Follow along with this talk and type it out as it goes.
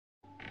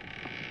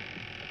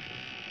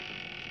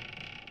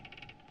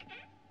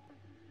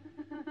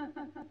I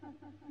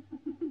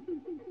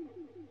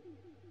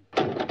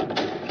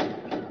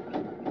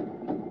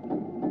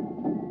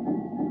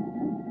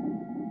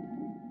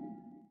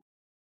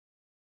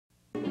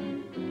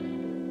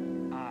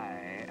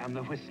am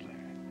the Whistler,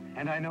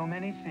 and I know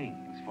many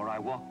things, for I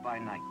walk by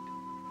night.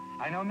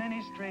 I know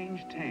many strange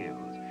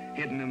tales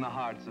hidden in the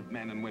hearts of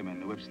men and women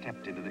who have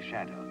stepped into the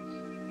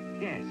shadows.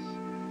 Yes,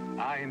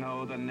 I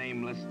know the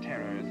nameless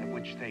terrors of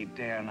which they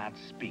dare not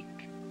speak.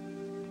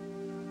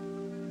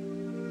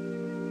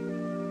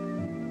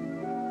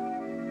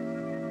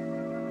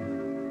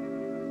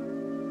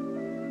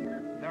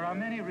 There are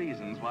many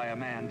reasons why a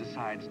man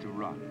decides to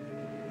run,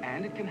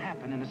 and it can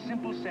happen in a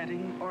simple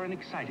setting or an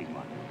exciting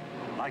one,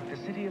 like the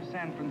city of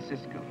San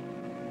Francisco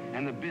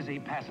and the busy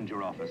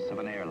passenger office of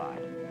an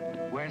airline,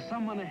 where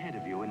someone ahead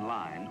of you in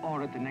line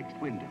or at the next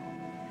window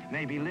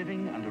may be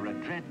living under a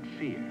dread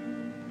fear,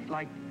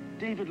 like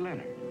David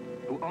Leonard,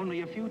 who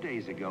only a few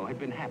days ago had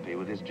been happy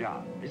with his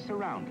job, his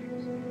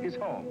surroundings, his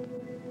home,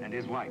 and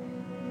his wife.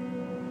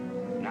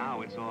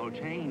 Now it's all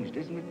changed,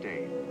 isn't it,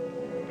 Dave?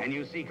 And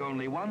you seek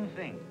only one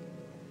thing: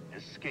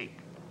 escape.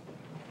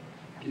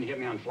 Can you get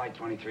me on Flight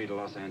 23 to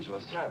Los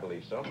Angeles? I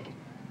believe so.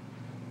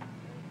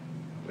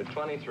 With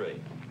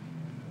 23.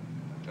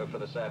 For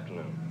this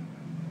afternoon.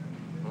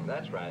 Well,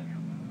 that's right.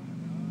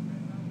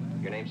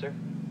 Your name, sir?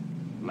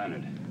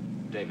 Leonard.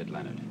 David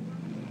Leonard.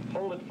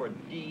 Hold it for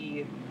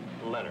D.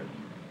 Leonard.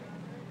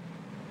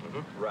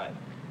 Right.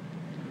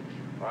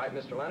 All right,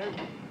 Mr. Leonard,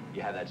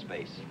 you have that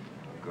space.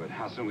 Good.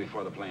 How soon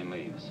before the plane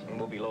leaves? And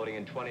we'll be loading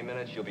in 20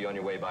 minutes. You'll be on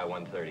your way by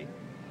 1:30.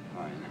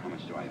 Fine. How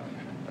much do I owe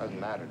you? Doesn't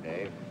matter,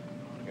 Dave.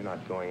 You're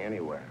not going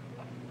anywhere.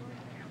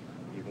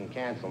 You can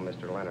cancel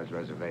Mr. Leonard's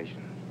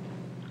reservation.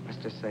 Let's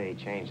just say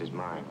he changed his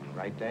mind.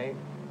 Right, Dave?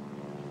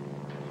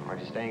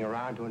 Aren't you staying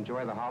around to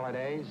enjoy the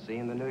holidays,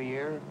 seeing the new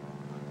year?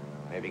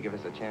 Maybe give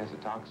us a chance to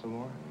talk some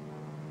more?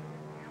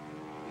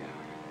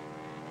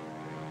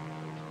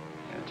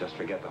 Yeah, just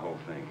forget the whole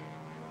thing.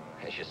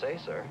 As you say,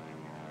 sir.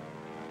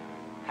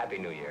 Happy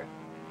New Year.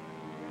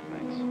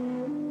 Thanks.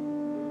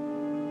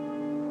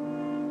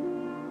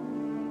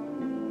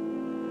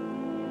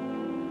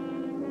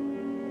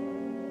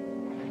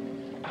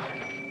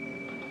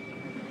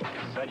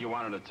 Said you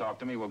wanted to talk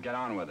to me. We'll get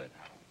on with it.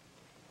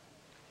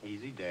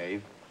 Easy,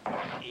 Dave.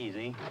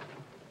 Easy.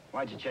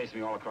 Why'd you chase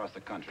me all across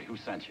the country? Who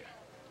sent you?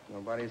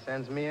 Nobody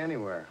sends me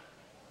anywhere.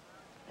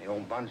 The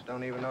old bunch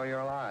don't even know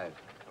you're alive.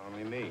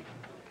 Only me.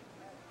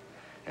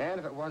 And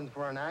if it wasn't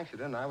for an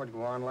accident, I would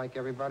go on like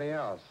everybody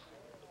else,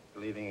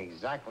 believing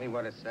exactly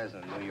what it says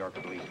in the New York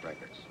police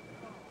records.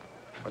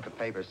 What the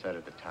paper said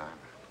at the time.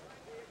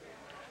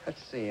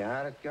 Let's see,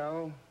 how'd it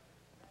go?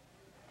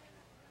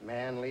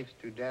 Man leaps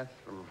to death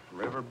from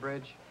River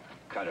Bridge.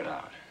 Cut it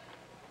out.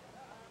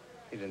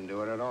 You didn't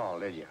do it at all,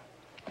 did you?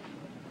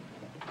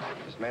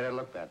 Just made it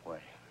look that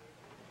way.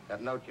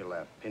 That note you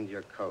left, pinned to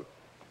your coat.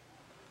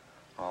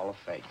 All a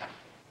fake.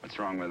 What's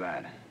wrong with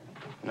that?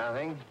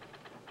 Nothing.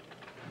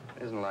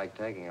 Isn't like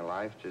taking a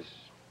life, just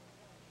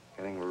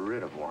getting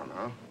rid of one,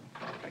 huh?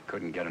 I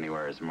couldn't get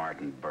anywhere as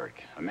Martin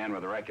Burke. A man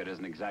with a record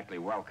isn't exactly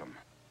welcome.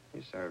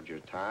 You served your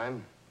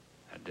time.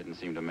 That didn't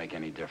seem to make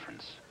any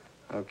difference.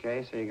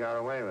 Okay, so you got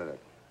away with it.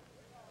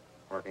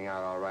 Working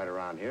out all right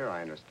around here,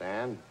 I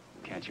understand.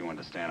 Can't you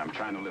understand? I'm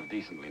trying to live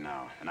decently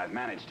now, and I've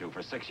managed to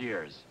for 6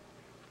 years.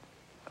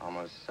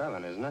 Almost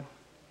 7, isn't it?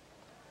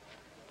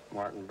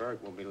 Martin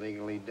Burke will be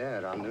legally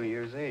dead on New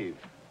Year's Eve.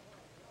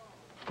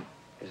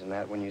 Isn't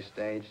that when you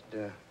staged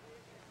the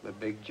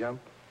big jump?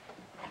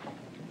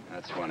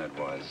 That's when it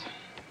was.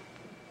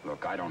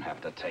 Look, I don't have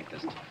to take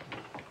this.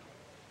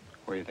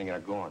 Where are you thinking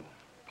of going?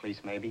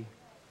 Police, maybe?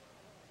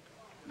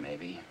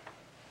 Maybe.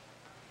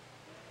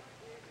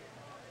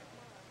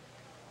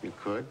 You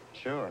could,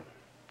 sure.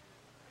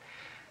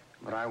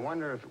 But I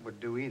wonder if it would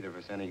do either of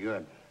us any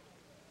good.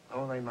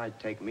 Oh, they might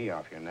take me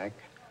off your neck.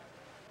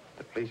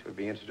 The police would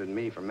be interested in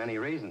me for many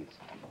reasons.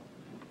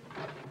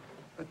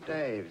 But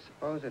Dave,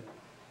 suppose it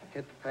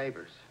hit the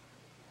papers.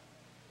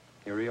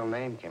 Your real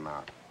name came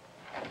out.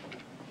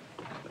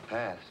 The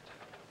past.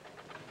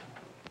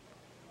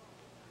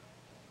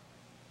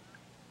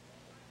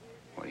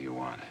 What do you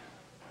want?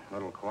 A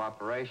little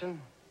cooperation.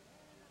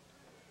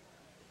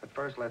 But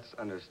first, let's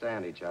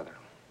understand each other.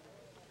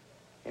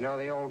 You know,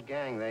 the old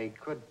gang, they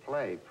could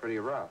play pretty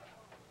rough.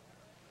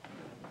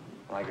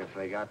 Like if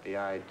they got the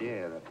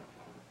idea that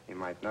you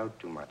might know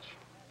too much.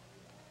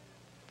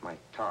 Might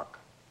talk.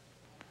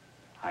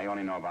 I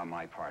only know about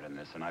my part in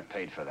this, and I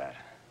paid for that.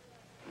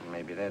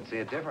 Maybe they'd see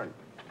it different.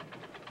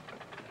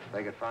 If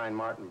they could find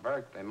Martin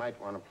Burke, they might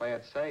want to play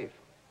it safe.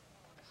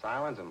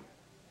 Silence him.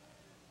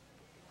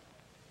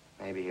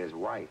 Maybe his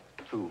wife,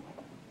 too.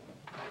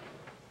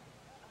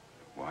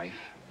 Wife?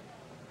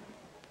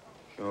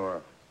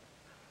 Sure.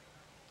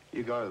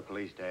 You go to the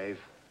police, Dave.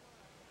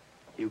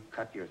 You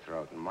cut your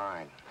throat and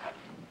mine.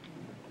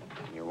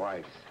 And your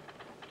wife's.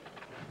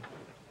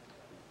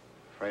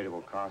 Afraid it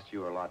will cost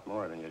you a lot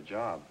more than your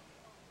job.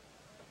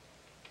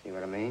 See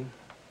what I mean?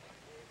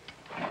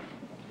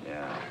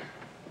 Yeah.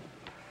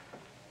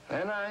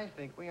 Then I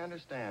think we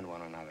understand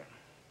one another.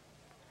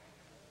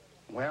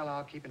 Well,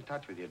 I'll keep in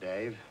touch with you,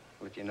 Dave.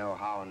 Let you know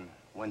how and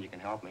when you can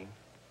help me.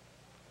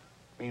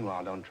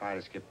 Meanwhile, don't try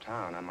to skip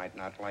town. I might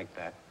not like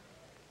that.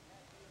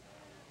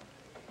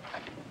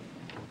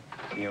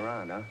 See you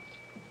around, huh?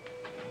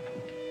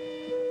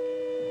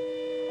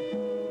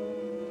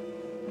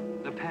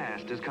 The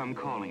past has come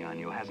calling on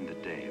you, hasn't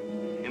it, Dave?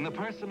 In the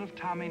person of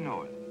Tommy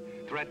North,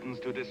 threatens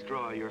to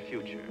destroy your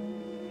future.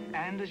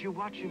 And as you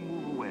watch him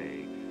move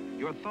away,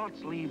 your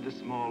thoughts leave the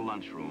small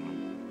lunchroom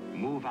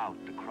and move out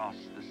across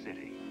the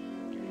city.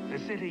 The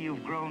city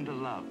you've grown to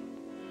love.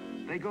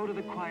 They go to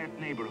the quiet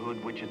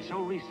neighborhood which had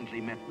so recently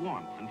met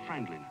warmth and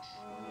friendliness.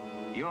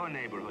 Your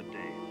neighborhood,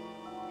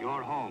 Dave.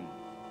 Your home.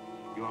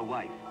 Your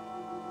wife.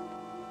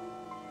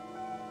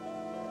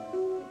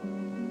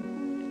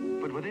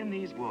 But within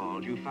these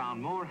walls, you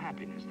found more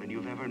happiness than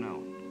you've ever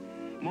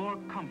known. More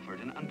comfort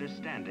and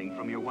understanding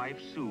from your wife,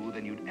 Sue,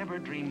 than you'd ever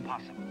dream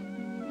possible.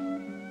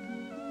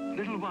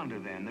 Little wonder,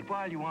 then, that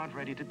while you aren't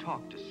ready to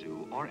talk to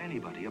Sue or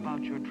anybody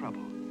about your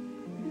trouble,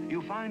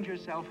 you find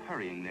yourself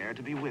hurrying there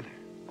to be with her.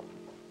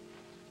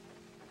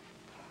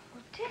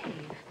 Well,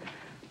 Dave,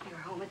 you're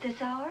home at this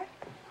hour?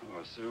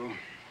 Oh, Sue.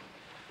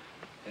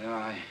 Yeah,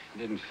 I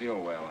didn't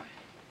feel well.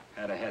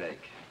 I had a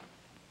headache.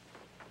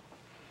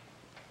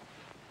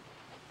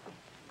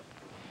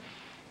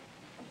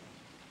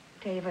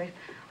 Dave,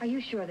 are you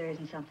sure there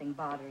isn't something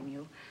bothering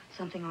you?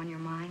 Something on your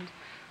mind?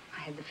 I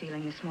had the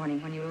feeling this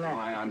morning when you left. Oh,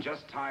 I'm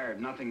just tired.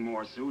 Nothing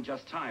more, Sue.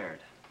 Just tired.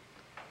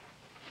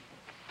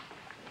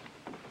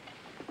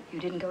 You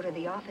didn't go to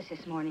the office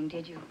this morning,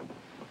 did you?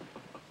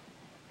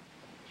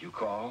 You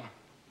call?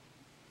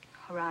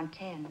 Around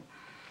 10.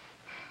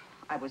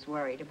 I was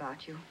worried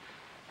about you.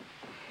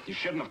 You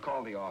shouldn't have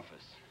called the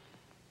office.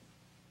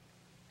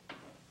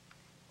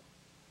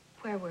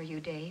 Where were you,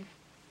 Dave?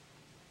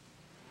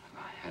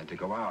 I had to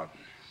go out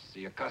and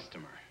see a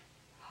customer.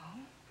 Oh?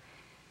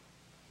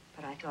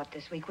 But I thought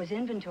this week was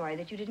inventory,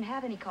 that you didn't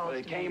have any calls Well,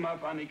 it to came make.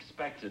 up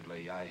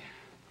unexpectedly.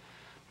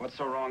 What's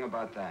so wrong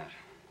about that?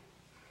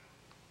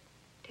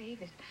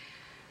 Dave,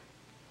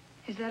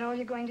 is that all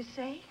you're going to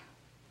say?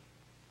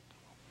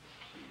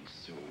 Please,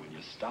 Sue, will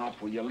you stop?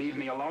 Will you leave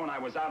me alone? I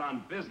was out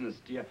on business.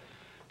 Do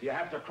you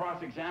have to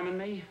cross-examine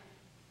me?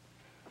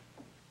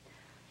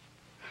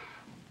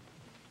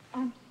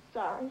 I'm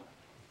sorry.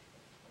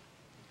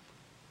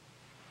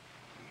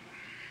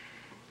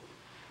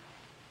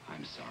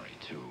 I'm sorry,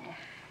 too.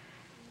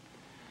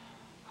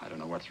 I don't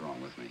know what's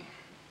wrong with me.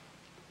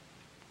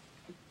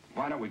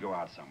 Why don't we go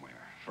out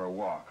somewhere for a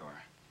walk or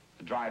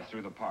a drive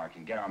through the park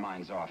and get our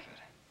minds off it?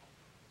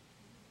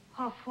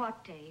 Off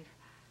what, Dave?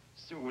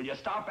 Sue, will you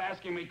stop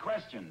asking me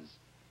questions?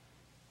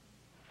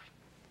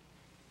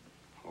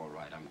 All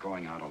right, I'm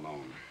going out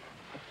alone.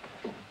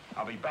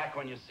 I'll be back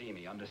when you see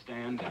me,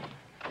 understand?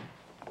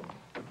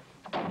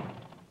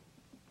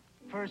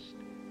 First,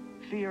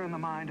 fear in the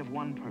mind of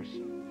one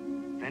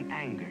person, then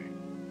anger,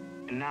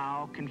 and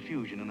now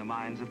confusion in the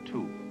minds of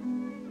two.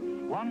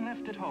 One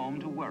left at home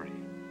to worry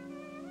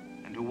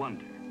and to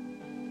wonder.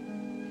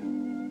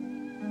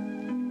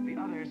 The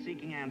other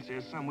seeking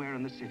answers somewhere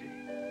in the city.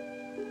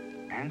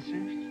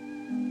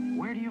 Answers?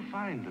 Where do you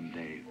find them,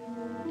 Dave?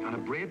 On a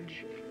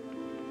bridge?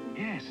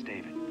 Yes,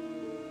 David,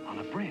 on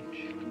a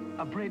bridge.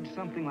 A bridge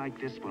something like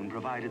this one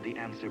provided the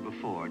answer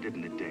before,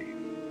 didn't it, Dave?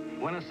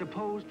 When a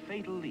supposed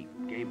fatal leap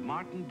gave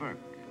Martin Burke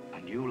a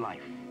new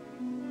life.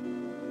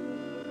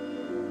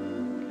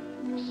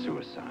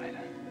 Suicide.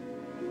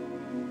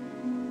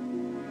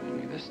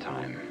 Only this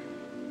time,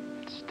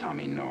 it's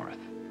Tommy North.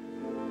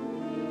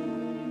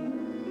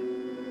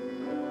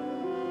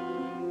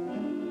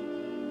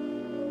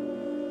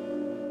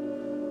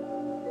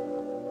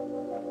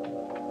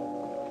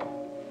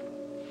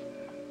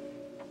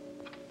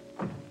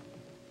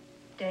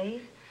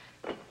 Dave?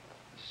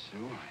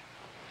 Sue,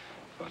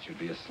 I thought you'd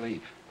be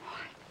asleep. Oh,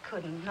 I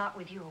couldn't, not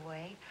with you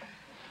away.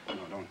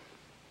 No,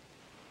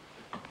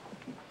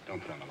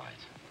 don't put on the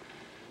lights.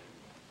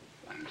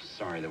 I'm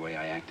sorry the way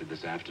I acted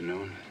this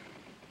afternoon.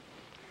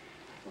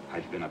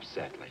 I've been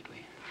upset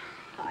lately.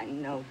 I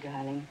know,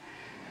 darling.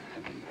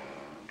 I've been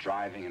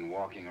driving and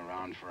walking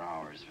around for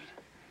hours,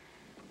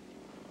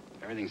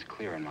 but everything's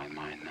clear in my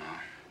mind now.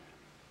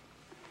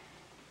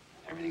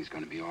 Everything's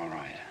going to be all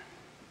right.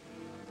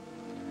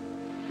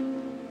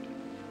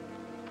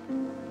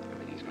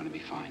 Everything's going to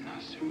be fine now,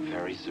 Sue,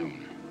 very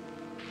soon.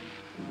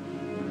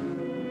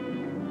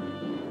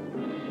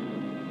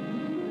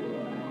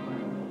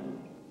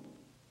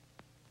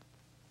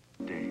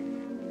 Dave,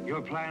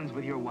 your plans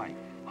with your wife,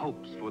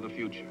 hopes for the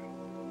future.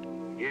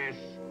 Yes,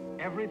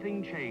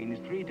 everything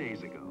changed 3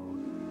 days ago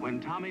when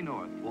Tommy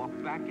North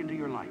walked back into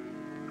your life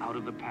out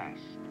of the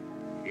past.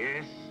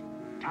 Yes,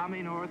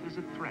 Tommy North is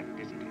a threat,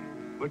 isn't he?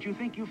 But you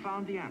think you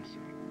found the answer,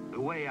 the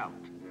way out.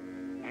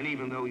 And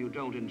even though you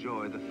don't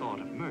enjoy the thought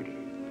of murder,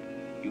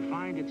 you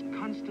find it's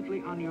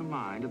constantly on your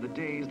mind in the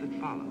days that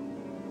follow,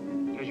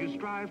 as you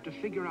strive to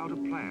figure out a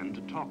plan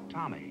to talk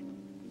Tommy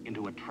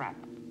into a trap.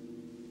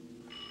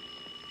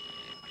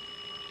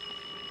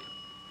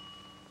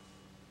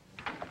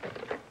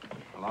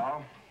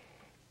 Hello?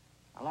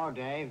 Hello,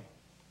 Dave.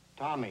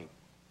 Tommy.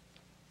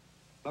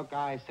 Look,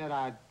 I said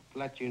I'd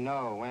let you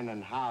know when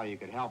and how you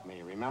could help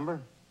me, remember?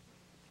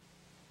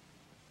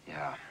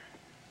 Yeah.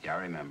 Yeah,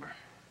 I remember.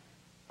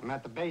 I'm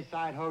at the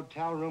Bayside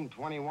Hotel, room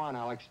 21.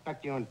 I'll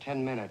expect you in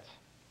 10 minutes.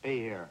 Be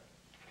here.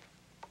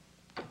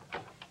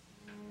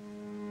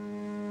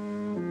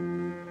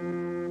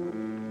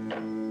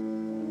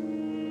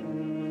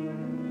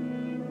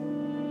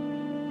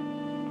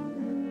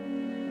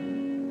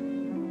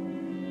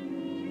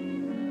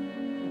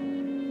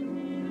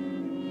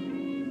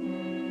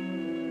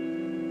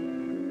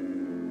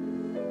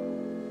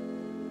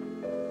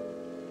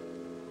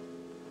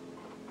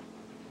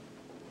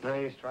 No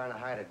use trying to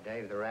hide it,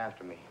 Dave. They're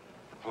after me.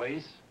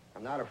 Police?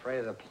 I'm not afraid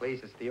of the police.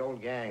 It's the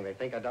old gang. They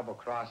think I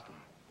double-crossed them.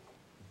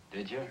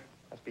 Did you?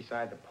 That's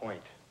beside the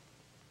point.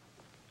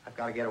 I've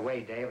got to get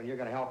away, Dave, and you're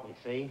going to help me,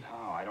 see?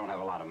 Oh, I don't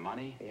have a lot of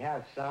money. You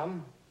have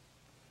some.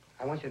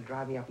 I want you to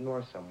drive me up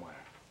north somewhere.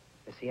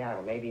 To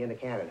Seattle, maybe into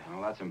Canada.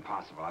 Well, that's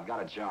impossible. I've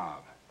got a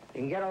job.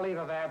 You can get a leave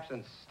of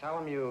absence. Tell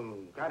them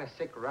you got a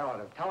sick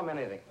relative. Tell them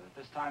anything. But at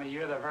this time of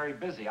year, they're very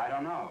busy. I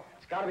don't know.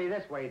 It's got to be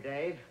this way,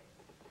 Dave.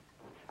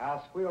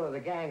 I'll squeal to the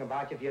gang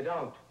about you if you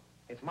don't.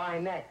 It's my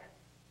neck.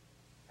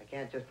 I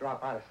can't just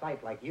drop out of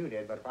sight like you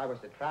did, but if I was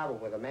to travel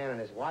with a man and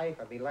his wife,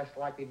 I'd be less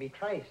likely to be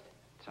traced.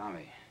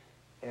 Tommy.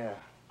 Yeah.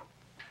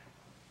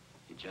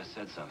 You just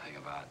said something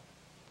about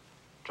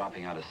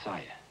dropping out of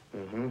sight.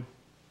 Mm-hmm.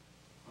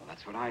 Well,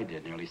 that's what I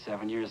did nearly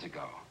 7 years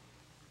ago.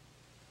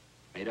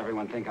 Made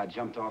everyone think I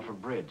jumped off a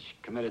bridge,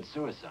 committed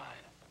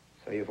suicide.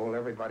 So you fooled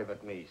everybody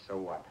but me. So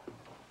what?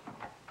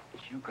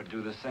 But you could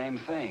do the same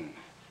thing.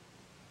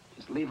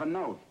 Just leave a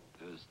note.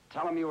 Just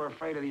tell them you were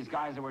afraid of these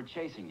guys that were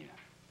chasing you.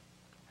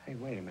 Hey,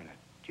 wait a minute.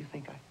 Do you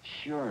think I...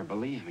 Sure,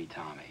 believe me,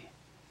 Tommy.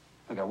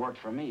 Look, it worked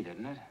for me,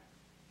 didn't it?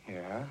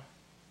 Yeah?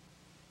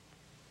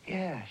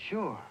 Yeah,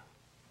 sure.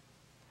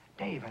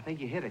 Dave, I think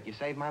you hit it. You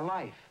saved my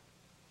life.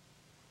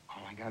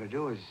 All I gotta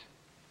do is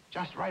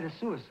just write a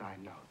suicide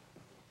note.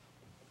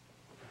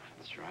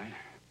 That's right.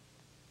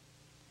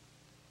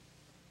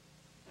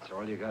 That's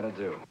all you gotta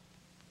do.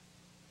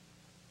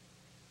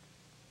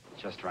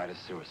 Just write a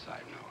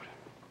suicide note.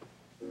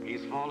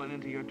 He's fallen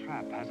into your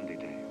trap, hasn't he,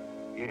 Dave?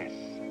 Yes.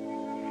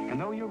 And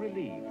though you're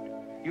relieved,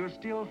 you're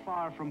still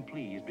far from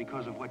pleased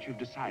because of what you've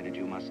decided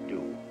you must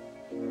do.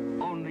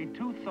 Only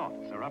two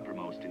thoughts are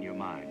uppermost in your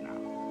mind now.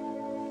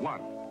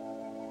 One,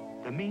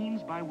 the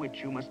means by which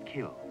you must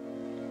kill.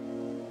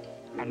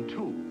 And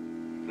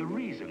two, the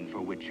reason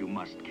for which you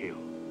must kill.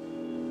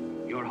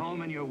 Your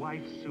home and your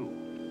wife, Sue.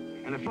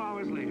 And a few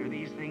hours later,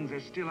 these things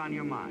are still on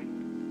your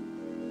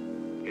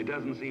mind. It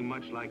doesn't seem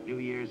much like New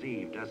Year's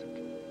Eve, does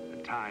it?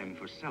 A time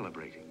for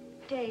celebrating.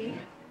 Dave,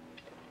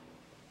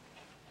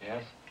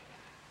 Yes?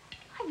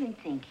 I've been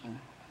thinking,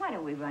 why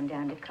don't we run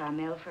down to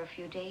Carmel for a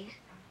few days?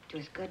 It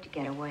was good to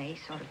get away,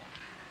 sort of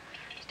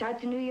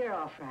start the new year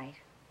off right.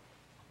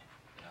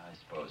 I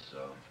suppose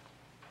so.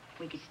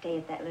 We could stay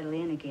at that little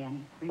inn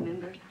again,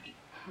 remember?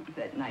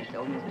 That nice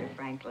old Mr.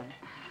 Franklin.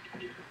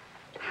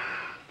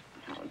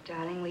 Oh,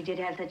 darling, we did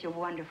have such a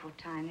wonderful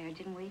time there,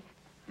 didn't we?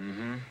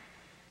 Mm-hmm.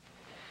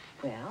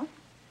 Well,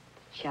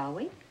 shall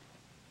we?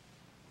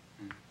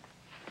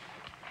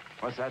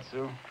 What's that,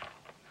 Sue?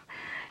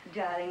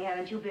 Darling,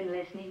 haven't you been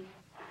listening?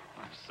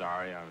 I'm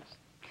sorry,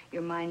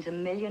 Your mind's a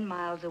million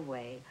miles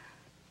away.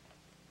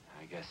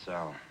 I guess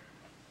so.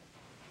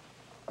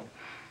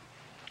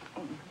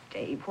 Oh,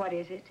 Dave, what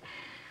is it?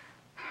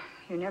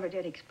 You never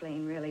did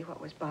explain really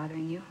what was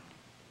bothering you.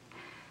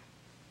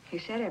 You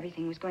said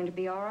everything was going to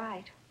be all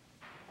right.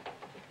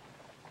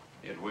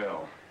 It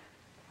will.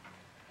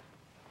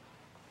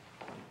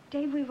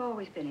 Dave, we've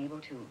always been able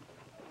to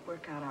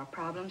work out our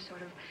problems,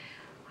 sort of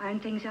iron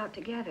things out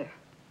together,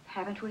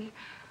 haven't we?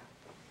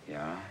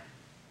 Yeah?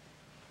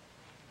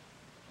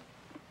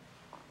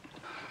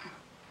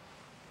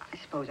 I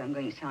suppose I'm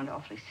going to sound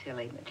awfully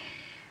silly, but...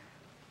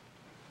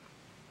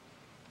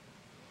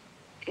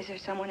 Is there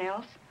someone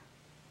else?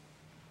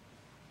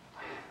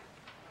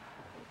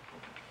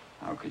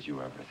 How could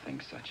you ever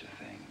think such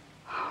a thing?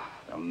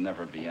 There'll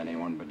never be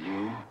anyone but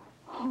you.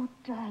 Oh,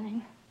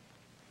 darling.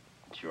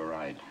 But you're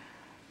right.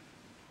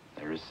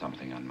 There is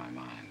something on my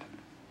mind.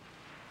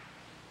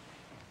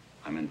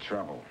 I'm in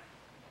trouble.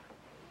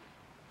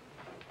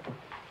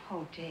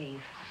 Oh,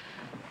 Dave.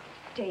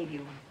 Dave,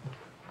 you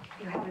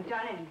haven't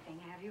done anything,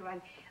 have you?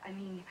 I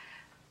mean...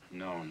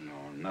 No,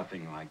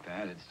 nothing like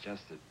that. It's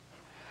just that...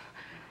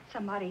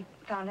 Somebody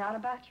found out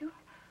about you?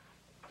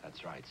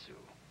 That's right, Sue.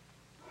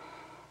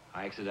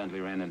 I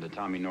accidentally ran into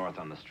Tommy North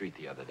on the street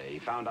the other day. He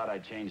found out I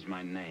changed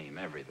my name,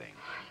 everything.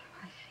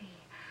 I see.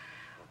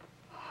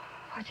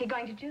 What's he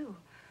going to do?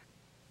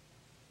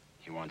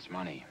 He wants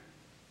money.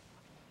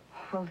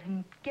 Well,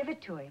 then give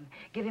it to him.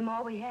 Give him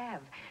all we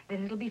have.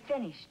 Then it'll be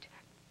finished.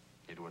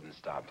 It wouldn't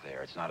stop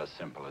there. It's not as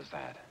simple as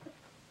that.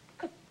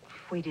 But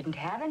if we didn't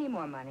have any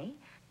more money...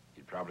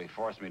 He'd probably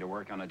force me to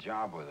work on a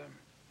job with him.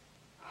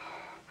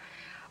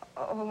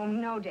 Oh,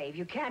 no, Dave,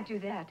 you can't do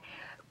that.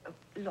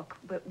 Look,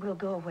 we'll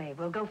go away.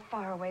 We'll go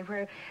far away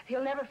where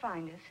he'll never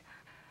find us.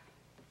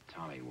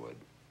 Tommy would.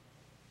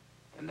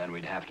 And then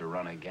we'd have to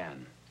run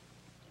again.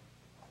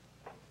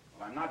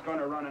 I'm not going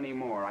to run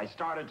anymore. I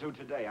started to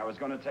today. I was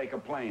going to take a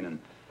plane and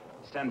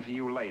send for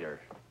you later.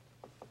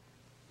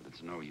 But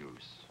it's no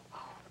use.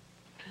 Oh,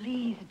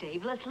 please,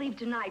 Dave, let's leave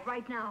tonight,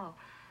 right now.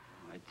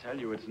 I tell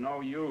you, it's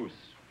no use.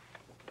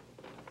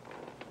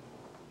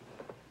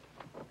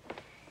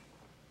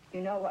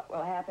 You know what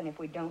will happen if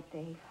we don't,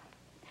 Dave?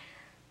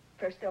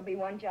 First there'll be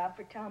one job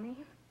for Tommy,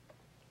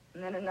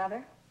 and then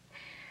another,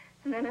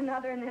 and then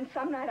another, and then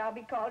some night I'll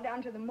be called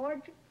down to the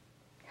morgue.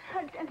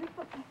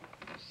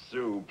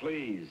 Sue,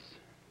 please.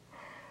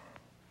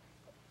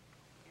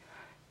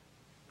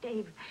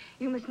 Dave,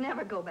 you must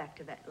never go back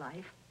to that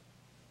life.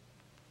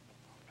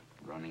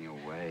 Running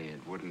away,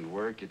 it wouldn't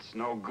work. It's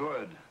no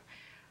good.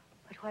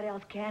 But what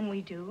else can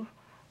we do?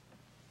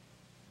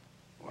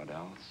 What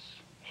else?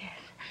 Yes.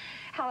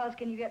 How else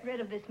can you get rid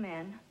of this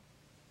man?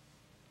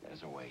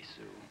 There's a way,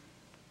 Sue.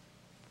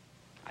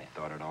 I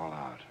thought it all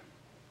out.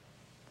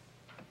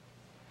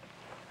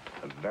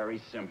 A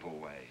very simple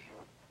way.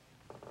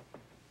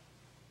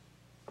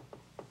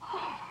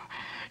 Oh,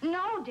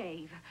 no,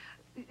 Dave.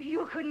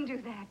 You couldn't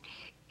do that.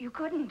 You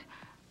couldn't.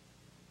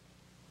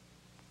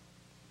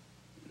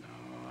 No,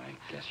 I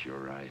guess you're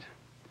right.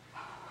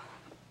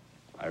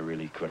 I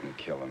really couldn't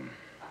kill him.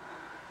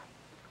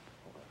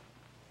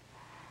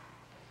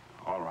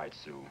 All right,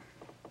 Sue.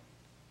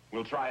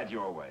 We'll try it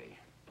your way.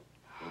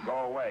 We'll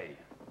go away.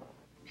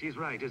 She's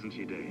right, isn't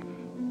she, Dave?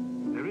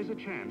 There is a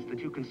chance that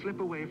you can slip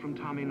away from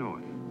Tommy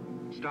North.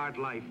 Start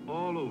life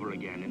all over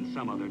again in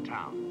some other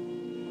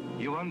town.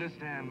 You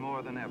understand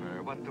more than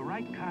ever what the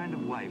right kind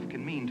of wife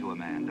can mean to a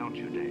man, don't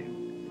you,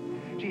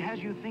 Dave? She has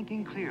you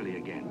thinking clearly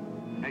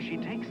again as she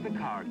takes the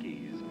car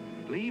keys,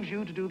 leaves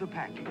you to do the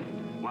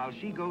packing, while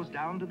she goes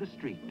down to the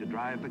street to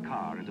drive the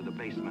car into the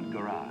basement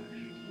garage.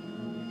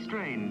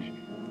 Strange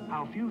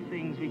how few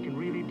things we can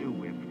really do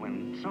with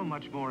when so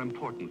much more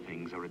important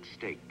things are at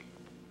stake.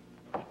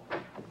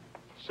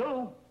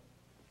 Sue,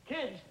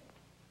 kids.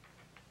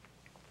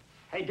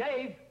 Hey,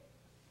 Dave.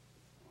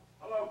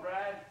 Hello,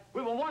 Brad.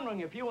 We were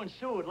wondering if you and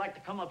Sue would like to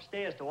come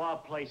upstairs to our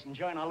place and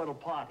join our little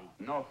party.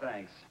 No,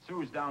 thanks.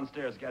 Sue's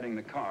downstairs getting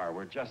the car.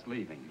 We're just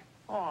leaving.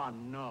 Oh,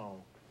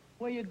 no.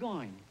 Where you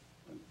going?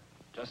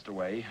 Just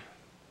away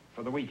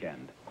for the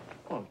weekend.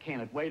 Well,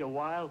 can't it wait a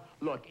while?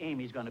 Look,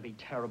 Amy's going to be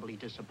terribly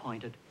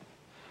disappointed.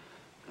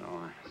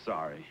 Oh,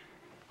 sorry.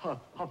 Her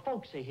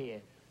folks are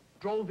here.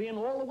 Drove in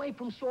all the way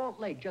from Salt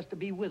Lake just to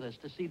be with us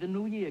to see the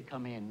new year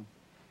come in.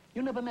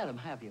 You never met them,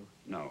 have you?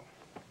 No.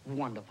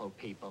 Wonderful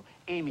people.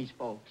 Amy's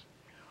folks.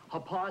 Her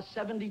pa's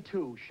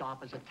 72,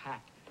 sharp as a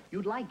tack.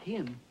 You'd like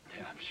him.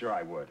 Yeah, I'm sure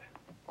I would.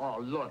 Oh,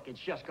 look, it's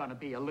just going to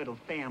be a little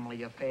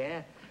family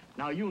affair.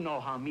 Now, you know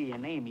how me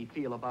and Amy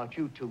feel about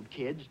you two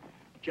kids,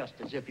 just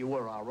as if you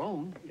were our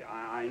own. Yeah,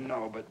 I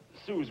know, but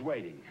Sue's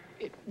waiting.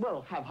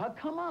 Well, have her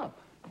come up.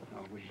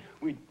 No,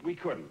 we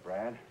couldn't,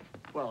 Brad.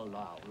 Well,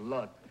 now,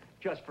 look,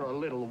 just for a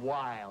little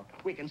while.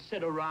 We can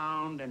sit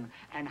around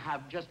and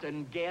have just a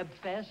gab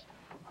fest.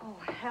 Oh,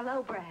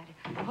 hello, Brad.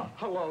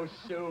 Hello,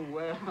 Sue.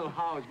 Well,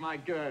 how's my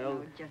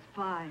girl? Oh, just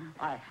fine.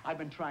 I've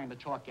been trying to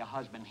talk your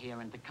husband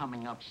here into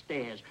coming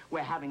upstairs.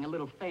 We're having a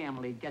little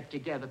family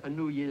get-together for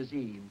New Year's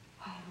Eve.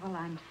 Oh, well,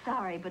 I'm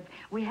sorry, but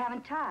we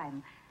haven't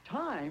time.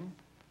 Time?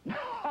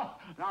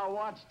 Now,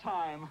 what's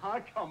time,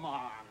 huh? Come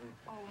on.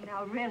 Oh,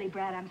 now, really,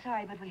 Brad, I'm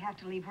sorry, but we have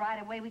to leave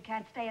right away. We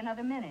can't stay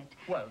another minute.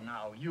 Well,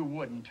 now, you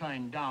wouldn't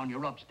turn down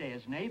your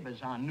upstairs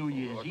neighbors on New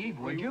Year's Eve,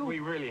 would you? We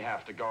really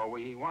have to go.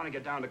 We want to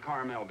get down to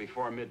Carmel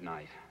before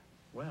midnight.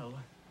 Well...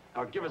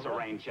 Now, give us a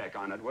rain check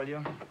on it, will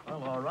you?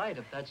 Well, all right,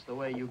 if that's the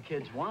way you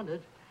kids want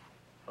it.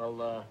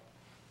 Well,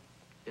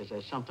 is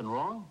there something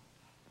wrong?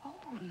 Oh,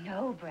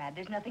 no, Brad,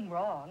 there's nothing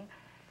wrong.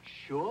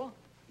 Sure?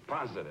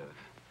 Positive.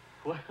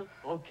 Well,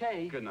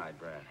 okay. Good night,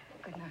 Brad.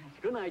 Good night.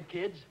 Good night,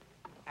 kids.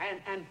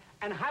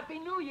 And Happy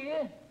New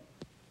Year.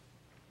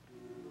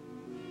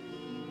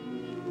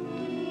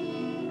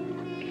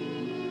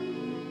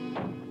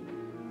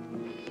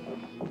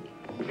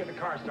 Get the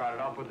car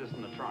started. I'll put this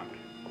in the trunk.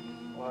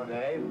 Hello,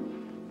 Dave.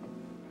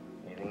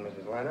 Evening,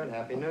 Mrs. Leonard.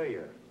 Happy New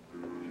Year.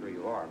 Sure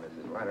you are,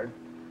 Mrs. Leonard.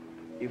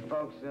 You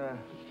folks,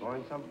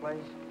 going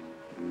someplace?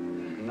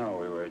 No,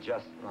 we were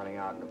just... Running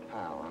out in a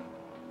pal, huh?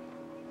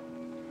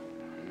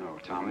 No,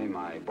 Tommy,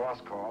 my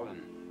boss called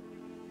and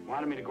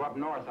wanted me to go up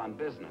north on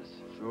business.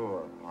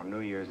 Sure, on New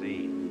Year's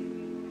Eve.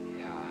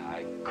 Yeah,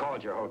 I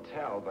called your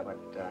hotel, but...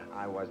 But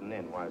I wasn't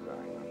in, was I?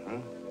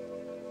 Hmm?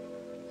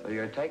 So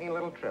you're taking a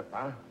little trip,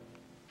 huh?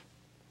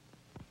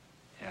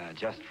 Yeah,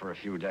 just for a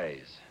few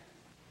days.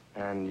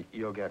 And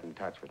you'll get in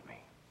touch with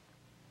me.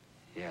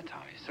 Yeah,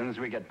 Tommy, as soon as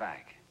we get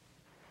back.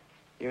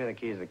 Give me the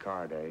keys of the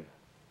car, Dave.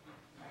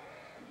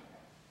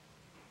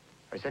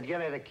 I said, give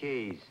me the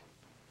keys.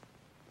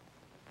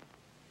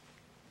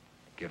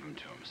 Give them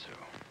to him, Sue.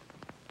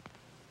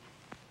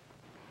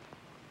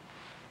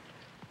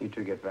 You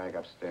two get back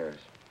upstairs.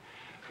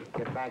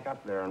 Get back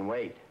up there and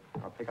wait.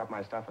 I'll pick up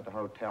my stuff at the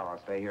hotel.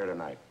 I'll stay here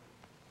tonight.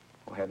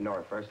 We'll head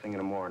north first thing in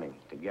the morning,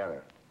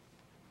 together.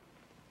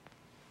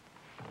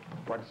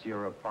 What's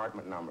your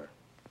apartment number?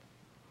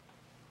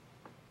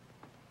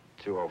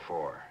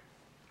 204.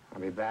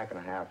 I'll be back in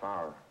a half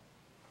hour.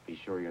 Be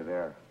sure you're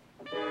there.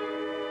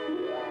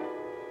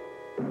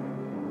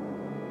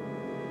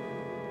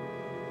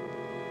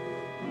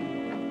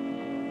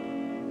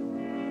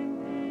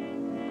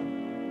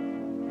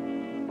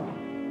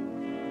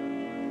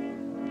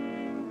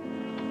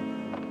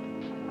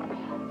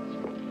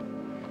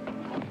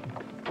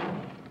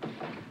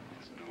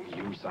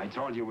 I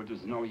told you it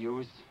was no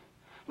use.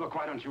 Look,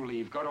 why don't you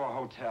leave? Go to a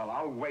hotel.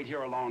 I'll wait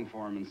here alone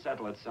for him and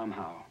settle it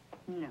somehow.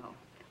 No,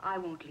 I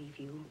won't leave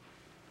you.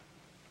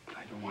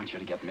 I don't want you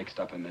to get mixed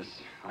up in this.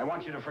 I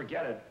want you to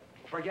forget it.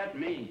 Forget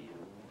me.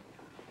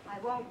 I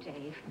won't,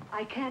 Dave.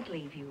 I can't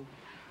leave you.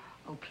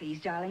 Oh,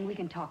 please, darling, we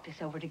can talk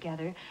this over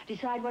together.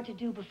 Decide what to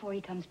do before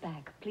he comes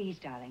back. Please,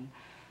 darling.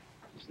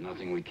 There's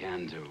nothing we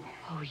can do.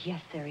 Oh,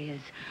 yes, there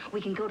is.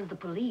 We can go to the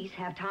police,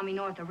 have Tommy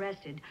North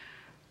arrested.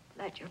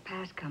 Let your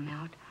past come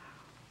out.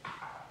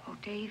 Oh,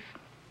 Dave,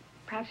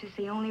 perhaps it's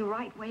the only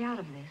right way out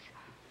of this.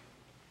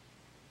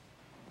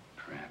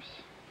 Perhaps.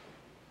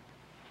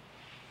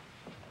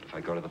 If I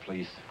go to the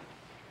police,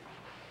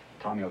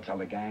 Tommy will tell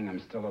the gang I'm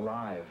still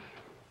alive.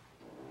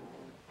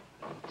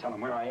 Tell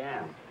them where I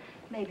am.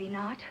 Maybe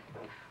not.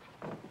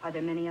 Are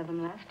there many of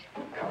them left?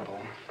 A couple.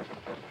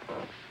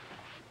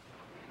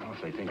 Well,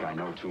 if they think I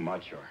know too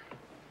much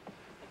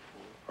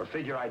or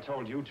figure I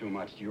told you too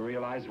much, do you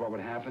realize what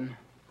would happen?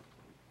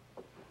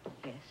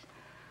 Yes.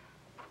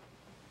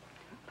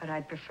 But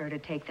I'd prefer to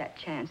take that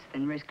chance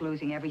than risk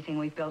losing everything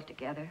we've built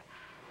together.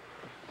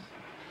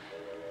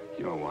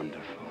 You're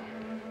wonderful.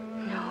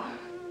 No.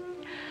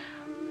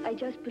 I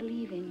just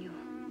believe in you.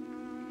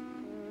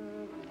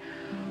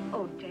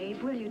 Oh,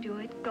 Dave, will you do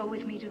it? Go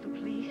with me to the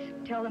police.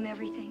 Tell them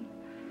everything.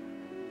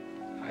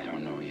 I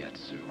don't know yet,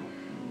 Sue.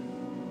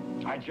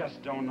 I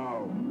just don't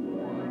know.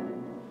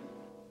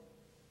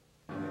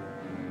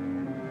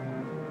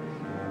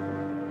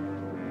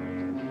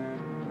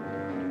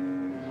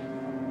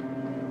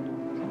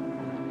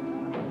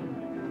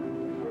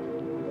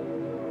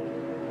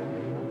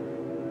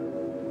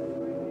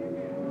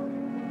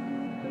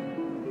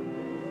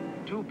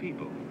 Two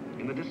people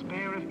in the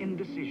despair of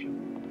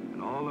indecision,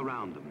 and all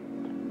around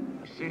them,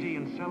 a city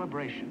in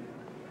celebration,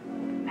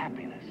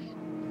 happiness.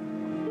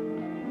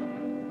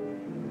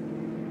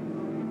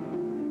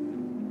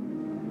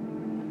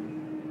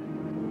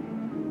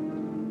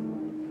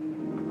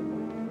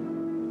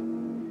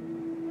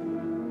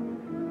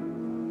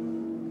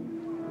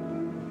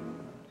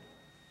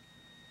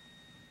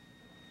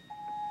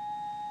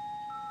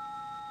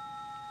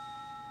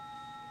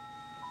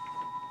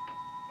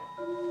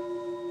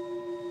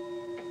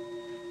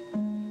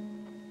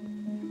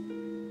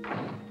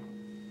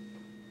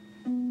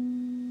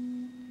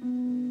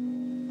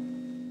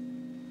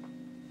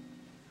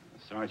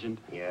 Sergeant?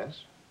 Yes?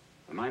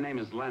 My name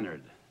is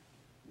Leonard.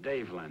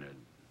 Dave Leonard.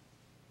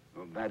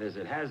 Well, that is,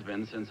 it has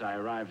been since I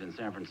arrived in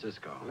San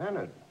Francisco.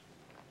 Leonard.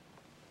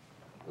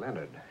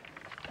 Leonard.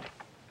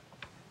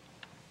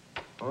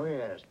 Oh,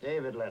 yes,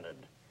 David Leonard.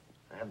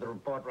 I have the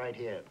report right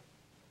here.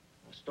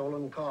 A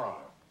stolen car.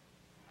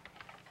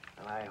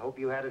 And I hope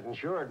you had it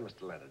insured,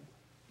 Mr. Leonard.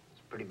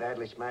 It's pretty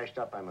badly smashed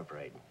up, I'm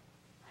afraid.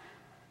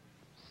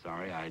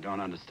 Sorry, I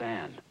don't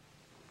understand.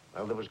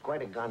 Well, there was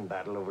quite a gun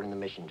battle over in the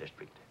Mission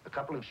District. A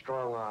couple of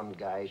strong-armed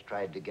guys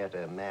tried to get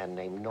a man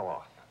named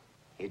North.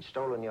 He'd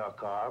stolen your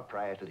car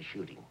prior to the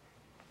shooting.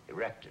 He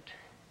wrecked it.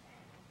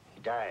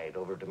 He died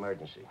over at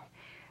emergency.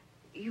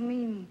 You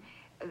mean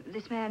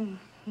this man,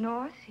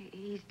 North,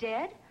 he's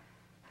dead?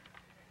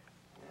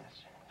 Yes.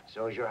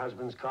 So is your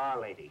husband's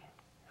car, lady.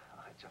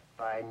 Oh, it's a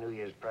fine New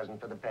Year's present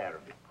for the pair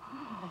of you.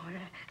 Oh,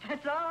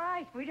 that's all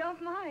right. We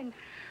don't mind.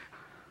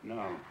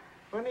 No.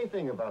 Funny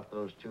thing about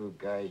those two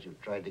guys who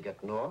tried to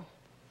get North,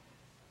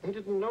 they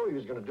didn't know he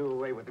was going to do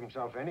away with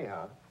himself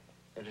anyhow.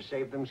 They'd have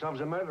saved themselves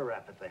a murder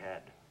rap if they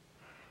had.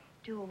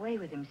 Do away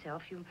with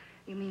himself? You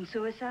mean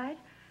suicide?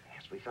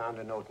 Yes, we found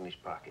a note in his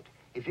pocket.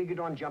 He figured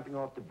on jumping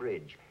off the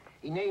bridge.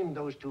 He named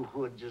those two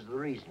hoods as the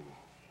reason.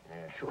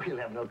 We'll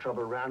have no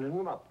trouble rounding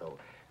them up, though.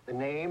 The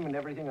name and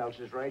everything else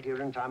is right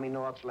here in Tommy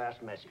North's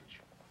last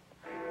message.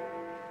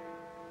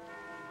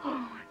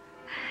 Oh,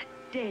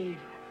 Dave.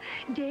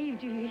 Dave,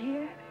 do you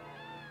hear?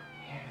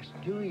 Yes,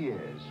 2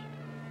 years.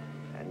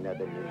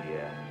 Another New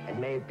Year. And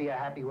may it be a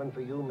happy one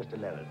for you, Mr.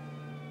 Leonard.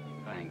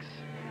 Thanks.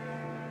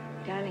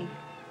 Darling,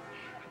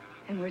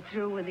 and we're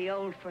through with the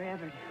old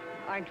forever,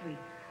 aren't we?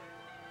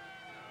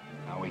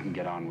 Now we can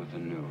get on with the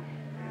new.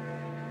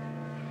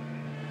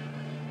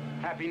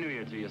 Happy New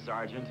Year to you,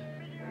 Sergeant.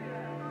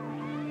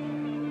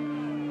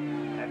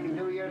 Happy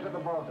New Year to the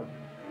both of you.